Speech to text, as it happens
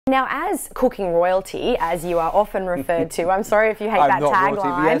Now, as cooking royalty, as you are often referred to, I'm sorry if you hate that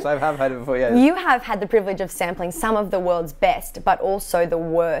tagline. Yes, I have had it before, yes. You have had the privilege of sampling some of the world's best, but also the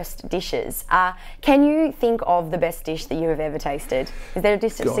worst dishes. Can you think of the best dish that you have ever tasted? Is there a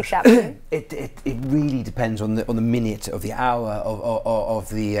dish that sticks out to you? It really depends on the minute of the hour of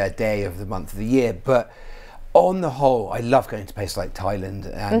the day of the month of the year, but on the whole, I love going to places like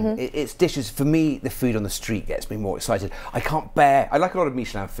Thailand, and it's dishes. For me, the food on the street gets me more excited. I like a lot of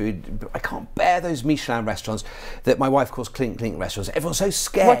Michelin food, but I can't bear those Michelin restaurants that my wife calls clink clink restaurants. Everyone's so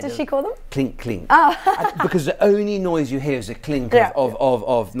scared. What does she call them? Clink clink. Oh. Because the only noise you hear is a clink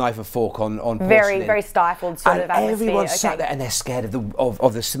of knife and fork on porcelain. Very stifled sort of atmosphere. Everyone's sat there and they're scared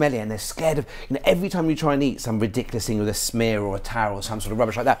of the sommelier, and they're scared of, every time you try and eat some ridiculous thing with a smear or a towel or some sort of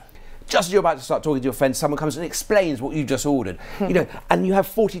rubbish like that, just as you're about to start talking to your friends, someone comes and explains what you just ordered. And you have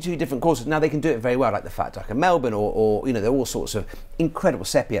 42 different courses. Now they can do it very well, like the Fat Duck in Melbourne, or there are all sorts of incredible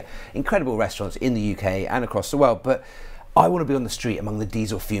sepia, incredible restaurants in the UK and across the world. But I want to be on the street among the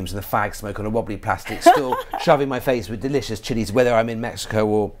diesel fumes and the fag smoke on a wobbly plastic stool, shoving my face with delicious chilies, whether I'm in Mexico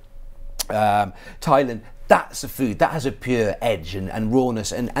or Thailand. That's a food that has a pure edge and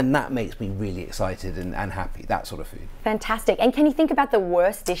rawness, and that makes me really excited and happy, that sort of food. Fantastic. And can you think about the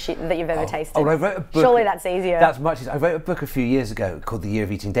worst dish that you've ever tasted? I wrote a book. Surely that's easier. That's much easier. I wrote a book a few years ago called The Year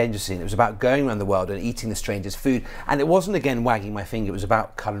of Eating Dangerously, and it was about going around the world and eating the strangest food. And it wasn't, again, wagging my finger. It was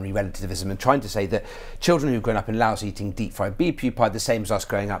about culinary relativism and trying to say that children who've grown up in Laos eating deep fried beef pie are the same as us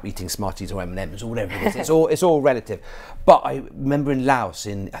growing up eating Smarties or M&Ms or whatever it is. It's all relative. But I remember in Laos,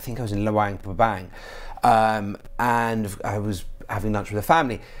 I think I was in Luang Prabang, and I was having lunch with a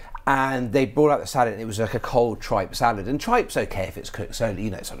family, and they brought out the salad, and it was like a cold tripe salad. And tripe's okay if it's cooked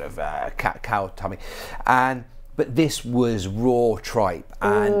slowly, sort of cow tummy. But this was raw tripe,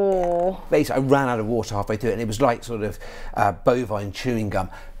 and basically I ran out of water halfway through it, and it was like sort of bovine chewing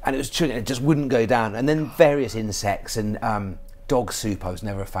gum, and it was chewing, and it just wouldn't go down. And then various insects and dog soup. I was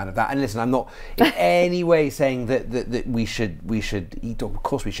never a fan of that. And listen, I'm not in any way saying that we should eat dog. Of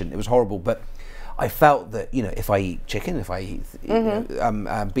course we shouldn't. It was horrible, but I felt that, if I eat chicken, if I eat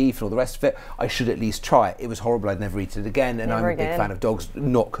beef and all the rest of it, I should at least try it. It was horrible. I'd never eat it again. And I'm a big fan of dogs,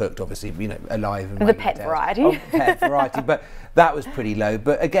 not cooked, obviously, alive. And the pet variety. Pet variety. But that was pretty low.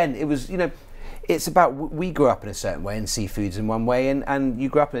 But again, it was, it's about, we grew up in a certain way and see foods in one way, and you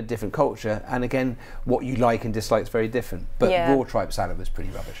grew up in a different culture, and again, what you like and dislike is very different. But raw tripe salad was pretty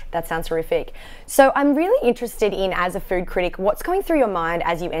rubbish. That sounds horrific. So I'm really interested in, as a food critic, what's going through your mind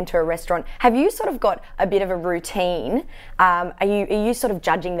as you enter a restaurant? Have you sort of got a bit of a routine? Are you sort of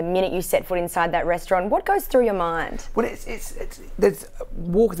judging the minute you set foot inside that restaurant? What goes through your mind? Well,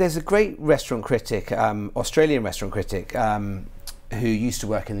 there's a great restaurant critic, Australian restaurant critic, who used to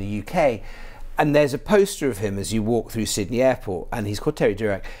work in the UK. And there's a poster of him as you walk through Sydney Airport, and he's called Terry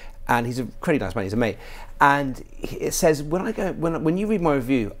Durack, and he's a pretty nice man, he's a mate. And it says, when you read my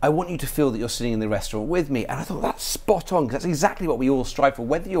review, I want you to feel that you're sitting in the restaurant with me. And I thought, that's spot on, because that's exactly what we all strive for,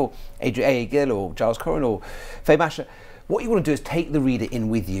 whether you're Adrian A. Gill or Giles Corrin or Faye Masher. What you want to do is take the reader in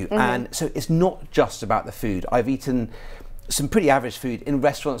with you. And so it's not just about the food. I've eaten some pretty average food in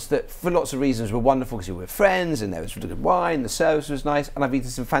restaurants that, for lots of reasons, were wonderful because you were with friends and there was really good wine, the service was nice, and I've eaten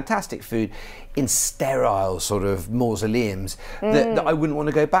some fantastic food in sterile sort of mausoleums that I wouldn't want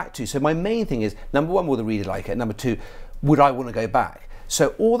to go back to. So my main thing is, number one, will the reader like it? Number two, would I want to go back?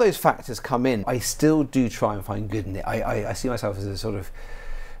 So all those factors come in. I still do try and find good in it. I see myself as a sort of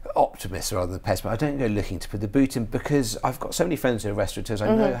optimist rather than pessimist. I don't go looking to put the boot in, because I've got so many friends who are restaurateurs.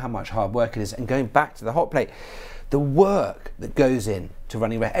 I know how much hard work it is. And going back to the Hotplate, the work that goes in to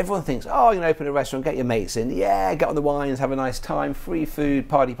running everyone thinks, oh, open a restaurant, get your mates in, get on the wines, have a nice time, free food,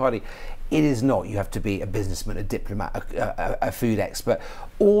 party. It is not. You have to be a businessman, a diplomat, a food expert.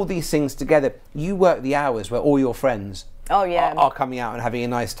 All these things together. You work the hours where all your friends are coming out and having a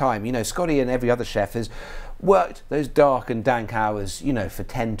nice time. Scotty and every other chef has worked those dark and dank hours, for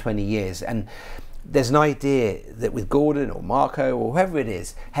 10, 20 years. And there's an idea that with Gordon or Marco or whoever it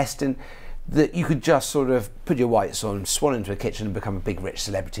is, Heston, that you could just sort of put your whites on, swan into a kitchen and become a big rich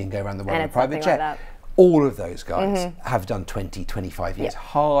celebrity and go around the world in a private jet. Like all of those guys have done 20, 25 years.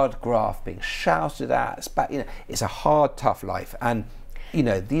 Hard graft, being shouted at. It's a hard, tough life. And,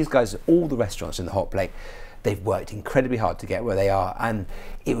 these guys, all the restaurants in the Hotplate, they've worked incredibly hard to get where they are. And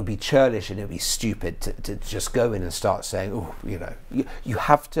it would be churlish and it would be stupid to just go in and start saying, oh, you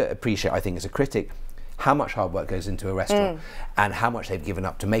have to appreciate, I think, as a critic, how much hard work goes into a restaurant and how much they've given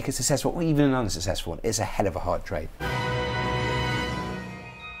up to make it successful, or even an unsuccessful one. It's a hell of a hard trade.